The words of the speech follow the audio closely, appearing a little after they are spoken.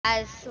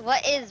As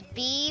what is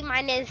B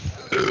minus?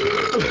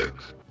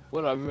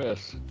 What I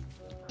miss?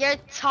 You're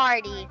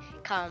tardy.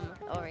 Come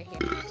over here.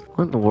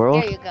 What in the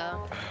world? There you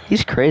go.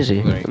 He's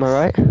crazy. Thanks. Am I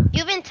right?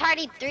 You've been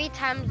tardy 3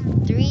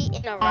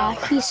 in a row.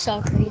 He's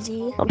so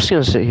crazy. I'm just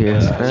gonna sit here.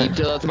 He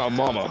did that to my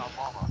mama.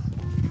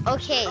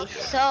 Okay,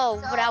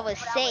 so what I was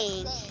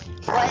saying,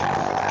 what's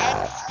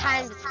X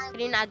times? Can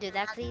you not do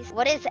that, please?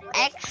 What is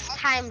X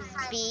times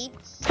B?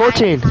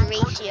 14. Times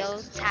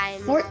ratio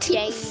times 14,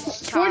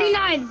 James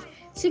 49,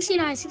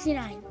 69,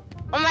 69.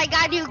 Oh my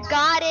God, you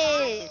got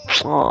it.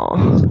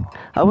 Oh,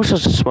 I wish I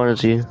was as smart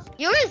as you.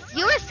 You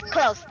were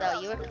close though.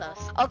 You were close.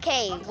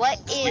 Okay, what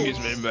is? Excuse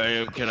me,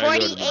 ma'am. Can I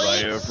go to the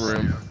 48?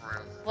 bathroom?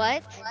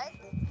 What?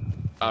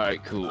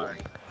 Alright, cool.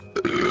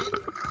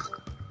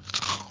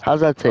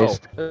 How's that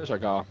taste? Oh, there's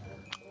like a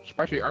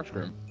spicy ice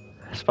cream.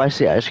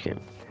 Spicy ice cream.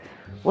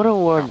 What a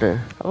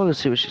wonder. I want to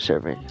see what she's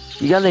serving.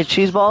 You got any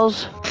cheese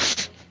balls?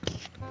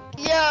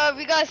 Yeah,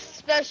 we got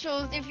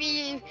specials if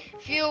you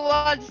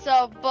want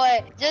some,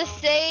 but just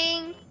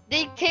saying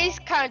they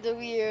taste kind of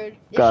weird.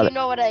 Got if it. you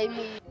know what I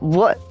mean.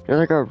 What? You're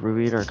like our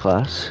Ruby in our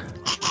class.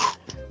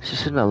 She's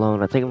sitting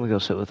alone. I think I'm gonna go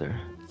sit with her.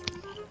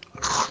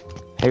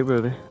 Hey,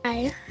 Ruby.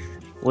 Hi.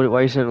 Why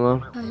are you sitting alone?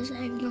 Because I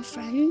have no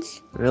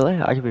friends.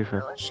 Really? I can be your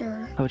friend.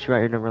 Sure. How about you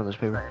write your number on this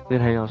paper? We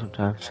can hang out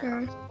sometime.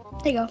 Sure.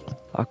 There you go.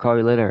 I'll call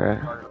you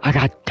later, right? I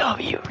got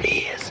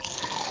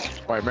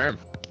WDs. Wait, ma'am.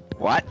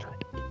 What?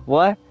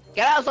 What?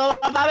 Get out, so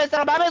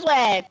my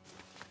way.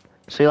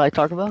 So you like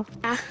Taco Bell?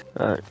 Yeah.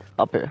 Alright,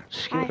 up here.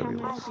 Just give Hi, me how whatever you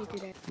may I want. help you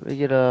today? Let me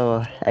get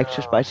a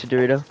extra spicy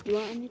Dorito. You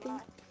want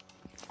anything?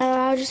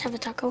 I'll just have a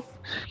taco.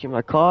 Just give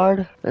my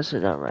card. This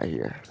is not right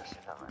here.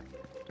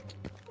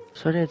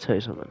 So I need to tell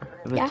you something.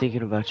 I've been Yeah?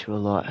 thinking about you a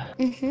lot.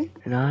 Mm-hmm.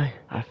 And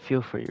I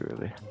feel for you,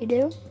 Ruby. You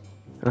do?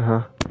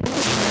 Uh-huh.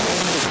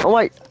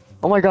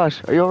 Oh my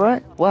gosh, are you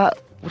alright?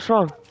 What's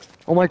wrong?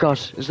 Oh my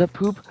gosh, is that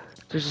poop?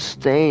 There's a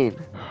stain.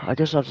 I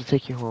guess I'll have to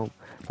take you home.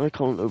 Let me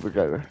call an Uber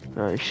driver.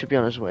 Alright, he should be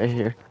on his way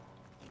here.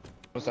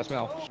 What's that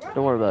smell?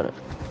 Don't worry about it.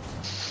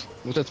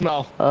 What's that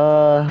smell?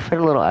 I've had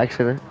a little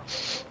accident.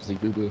 It's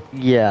like boo-boo.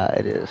 Yeah,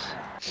 it is.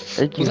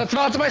 Thank you. What's that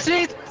smell to my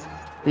seat?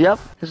 Yep,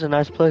 this is a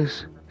nice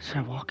place. Should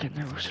I walk in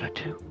there? What should I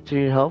do? Do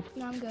you need help?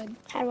 No, I'm good.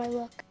 How do I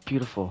look?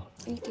 Beautiful.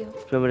 Thank you. Do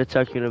you want me to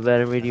tuck you in a bed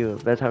and read you a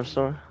bedtime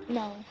story?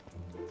 No.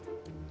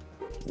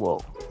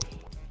 Whoa.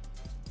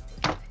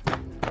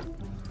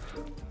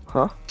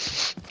 Huh?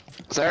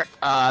 Sir,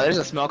 there's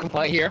a smell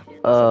complaint here.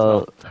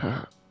 I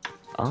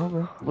don't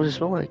know. What does it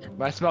smell like?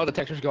 My smell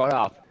detector's going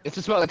off. It's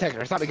a smell detector.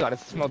 It's not a gun.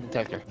 It's a smell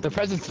detector. The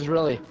presence is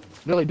really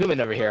booming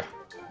over here.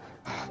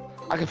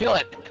 I can feel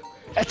it.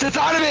 It's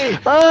inside of me.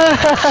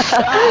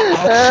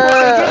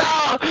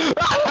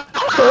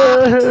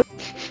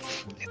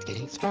 It's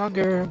getting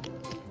stronger.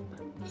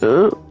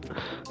 Oh,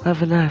 I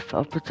have a knife.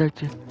 I'll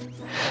protect you.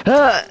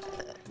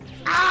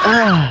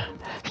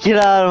 Get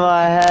out of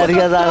my head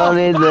because I don't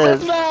need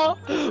this.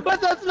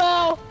 What's that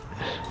smell?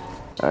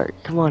 Alright,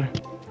 come on.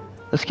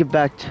 Let's get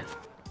back to...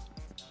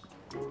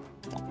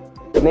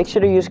 Make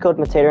sure to use code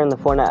Mataterrr in the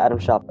Fortnite item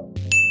shop.